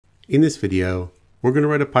In this video, we're going to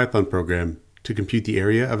write a Python program to compute the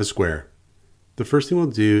area of a square. The first thing we'll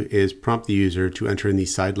do is prompt the user to enter in the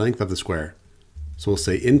side length of the square. So we'll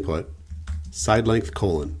say input side length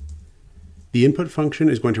colon. The input function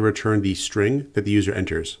is going to return the string that the user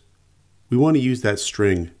enters. We want to use that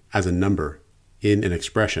string as a number in an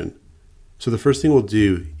expression. So the first thing we'll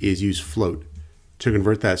do is use float to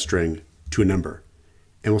convert that string to a number.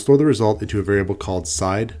 And we'll store the result into a variable called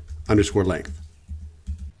side_length.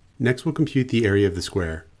 Next, we'll compute the area of the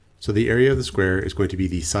square. So the area of the square is going to be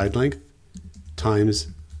the side length times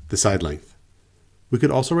the side length. We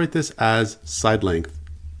could also write this as side length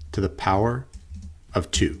to the power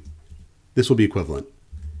of 2. This will be equivalent.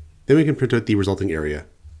 Then we can print out the resulting area.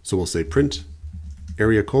 So we'll say print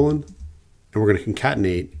area colon, and we're going to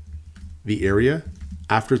concatenate the area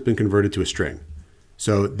after it's been converted to a string.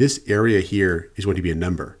 So this area here is going to be a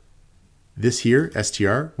number. This here,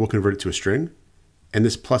 str, will convert it to a string, and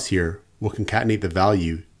this plus here will concatenate the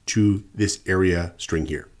value to this area string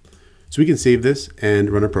here. So we can save this and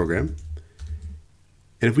run our program.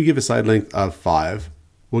 And if we give a side length of 5,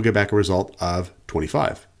 we'll get back a result of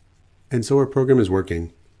 25. And so our program is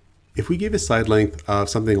working. If we give a side length of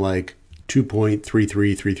something like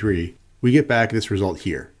 2.3333, we get back this result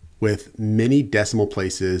here with many decimal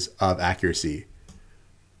places of accuracy.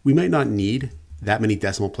 We might not need that many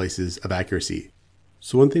decimal places of accuracy.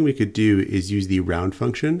 So one thing we could do is use the round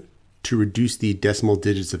function to reduce the decimal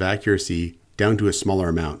digits of accuracy down to a smaller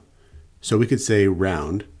amount. So we could say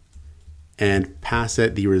round and pass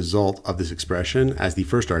it the result of this expression as the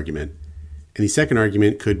first argument. And the second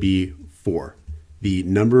argument could be 4, the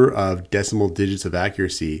number of decimal digits of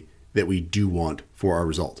accuracy that we do want for our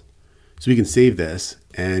result. So we can save this,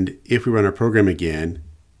 and if we run our program again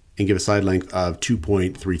and give a side length of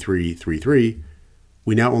 2.3333,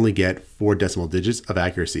 we now only get 4 decimal digits of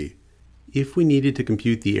accuracy. If we needed to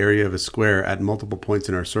compute the area of a square at multiple points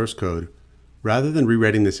in our source code, rather than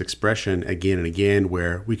rewriting this expression again and again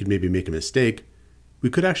where we could maybe make a mistake, we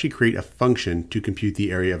could actually create a function to compute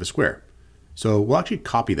the area of a square. So we'll actually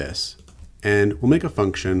copy this, and we'll make a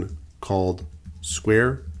function called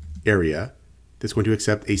square area that's going to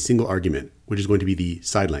accept a single argument, which is going to be the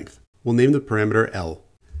side length. We'll name the parameter L,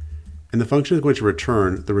 and the function is going to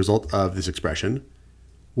return the result of this expression.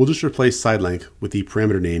 We'll just replace side length with the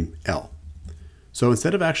parameter name L. So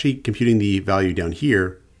instead of actually computing the value down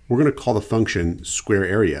here, we're going to call the function square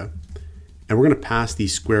area, and we're going to pass the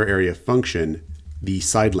square area function the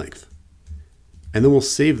side length. And then we'll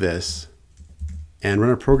save this and run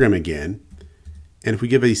our program again. And if we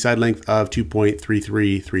give a side length of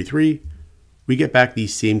 2.3333, we get back the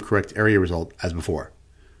same correct area result as before.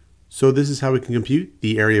 So this is how we can compute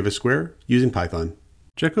the area of a square using Python.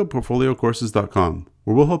 Check out portfoliocourses.com,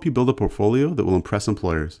 where we'll help you build a portfolio that will impress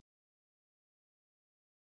employers.